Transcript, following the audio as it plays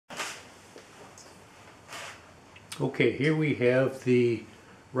Okay, here we have the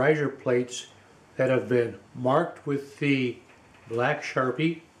riser plates that have been marked with the black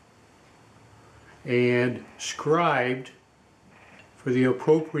Sharpie and scribed for the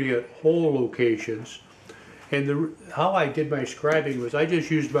appropriate hole locations. And how I did my scribing was I just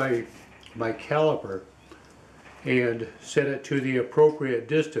used my caliper and set it to the appropriate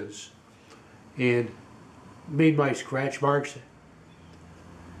distance and made my scratch marks.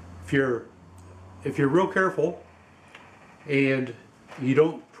 If you're real careful and you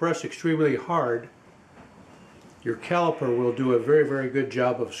don't press extremely hard, your caliper will do a very, very good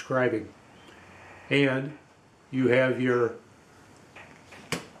job of scribing. And you have your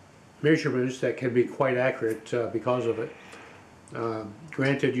measurements that can be quite accurate because of it.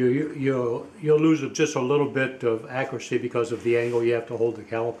 Granted, you'll lose just a little bit of accuracy because of the angle you have to hold the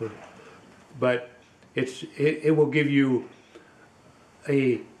caliper, but it will give you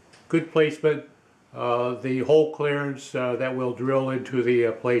a good placement. The hole clearance that will drill into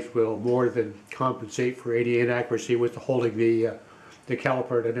the plates will more than compensate for any inaccuracy with holding the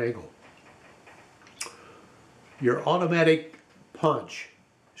caliper at an angle. Your automatic punch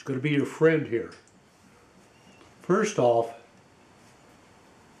is going to be your friend here. First off,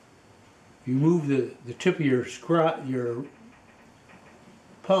 you move the tip of your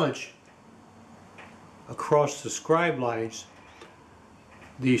punch across the scribe lines.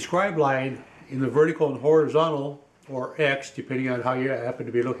 The scribe line in the vertical and horizontal, or X, depending on how you happen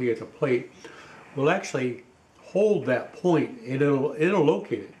to be looking at the plate, will actually hold that point and it'll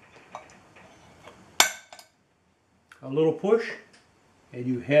locate it. A little push and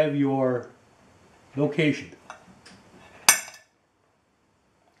you have your location.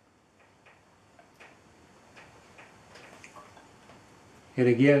 And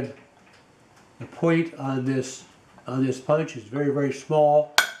again, the point on this punch is very, very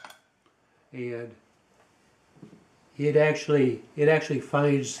small, and it actually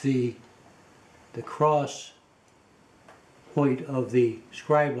finds the cross point of the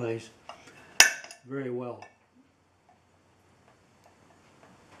scribe lines very well.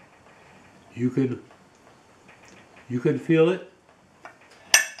 You can feel it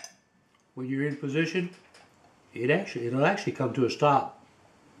when you're in position. It'll actually come to a stop.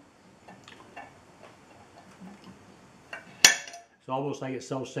 It's almost like it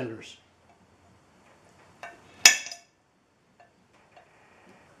self-centers.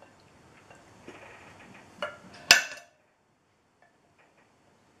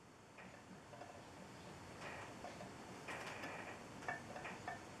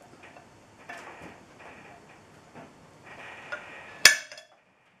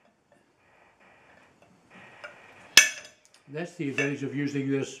 That's the advantage of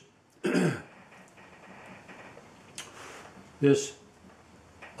using this this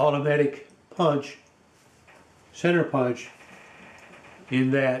automatic punch, center punch,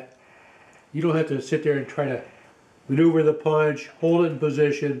 in that you don't have to sit there and try to maneuver the punch, hold it in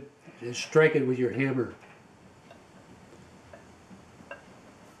position, and strike it with your hammer.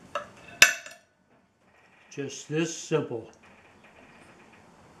 Just this simple.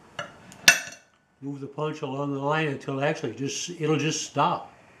 Move the punch along the line until it'll just stop.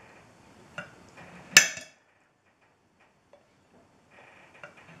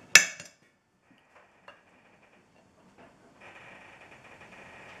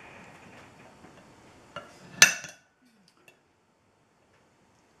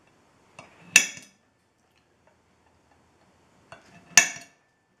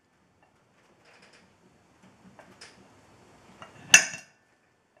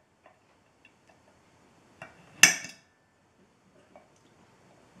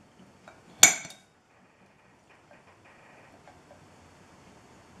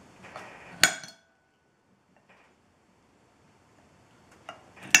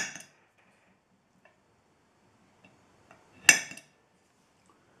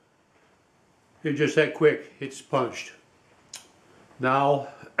 It's just that quick, it's punched. Now,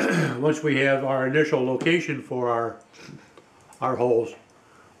 once we have our initial location for our holes,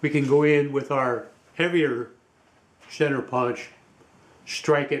 we can go in with our heavier center punch,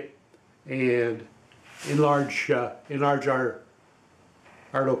 strike it, and enlarge our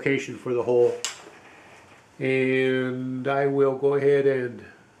location for the hole. And I will go ahead and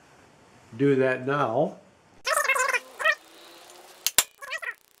do that now.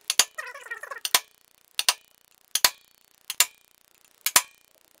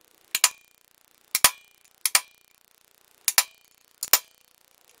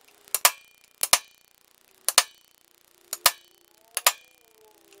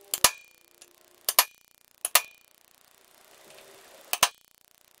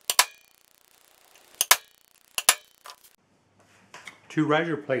 2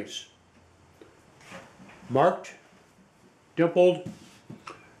 riser plates. Marked, dimpled,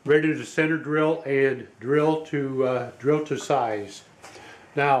 ready to center drill and drill to size.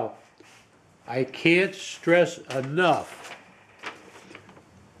 Now, I can't stress enough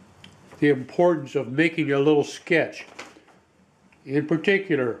the importance of making a little sketch. In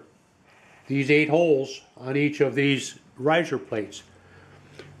particular, these 8 holes on each of these riser plates.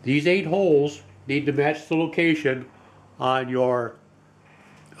 These 8 holes need to match the location on your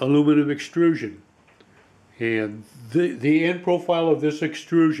aluminum extrusion. And the end profile of this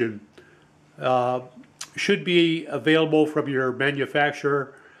extrusion should be available from your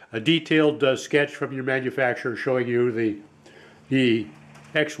manufacturer, a detailed sketch from your manufacturer showing you the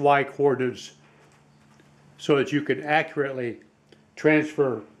XY coordinates so that you can accurately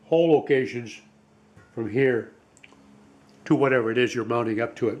transfer hole locations from here to whatever it is you're mounting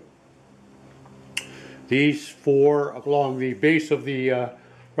up to it. These 4 along the base of the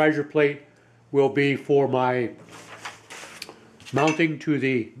riser plate will be for my mounting to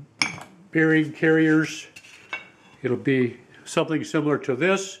the bearing carriers. It'll be something similar to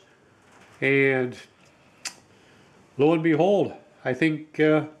this, and lo and behold, I think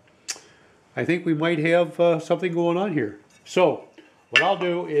we might have something going on here. So what I'll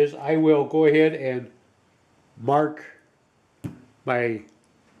do is I will go ahead and mark my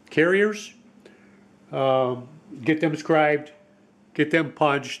carriers, get them scribed, get them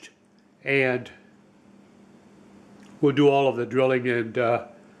punched, and we'll do all of the drilling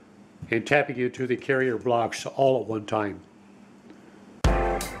and tapping into the carrier blocks all at one time.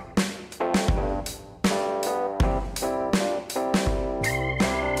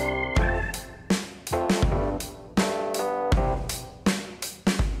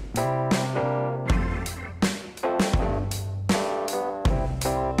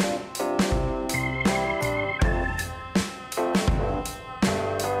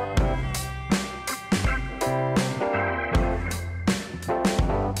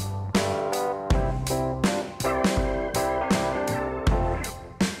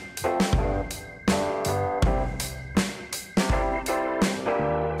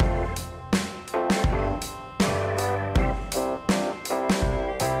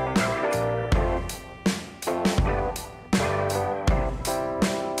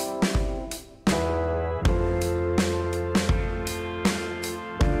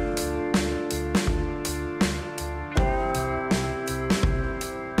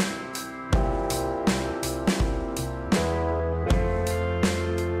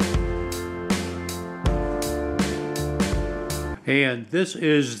 And this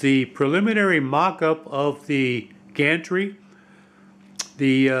is the preliminary mock-up of the gantry.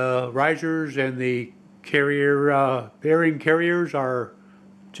 The risers and the carrier bearing carriers are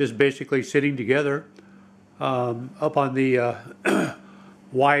just basically sitting together up on the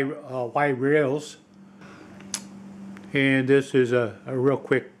Y rails. And this is a real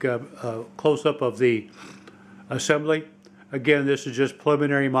quick close-up of the assembly. Again, this is just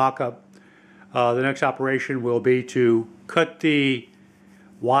preliminary mock-up. The next operation will be to cut the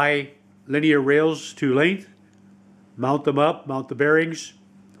Y linear rails to length, mount them up, mount the bearings,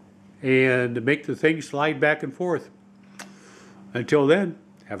 and make the thing slide back and forth. Until then,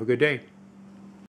 have a good day.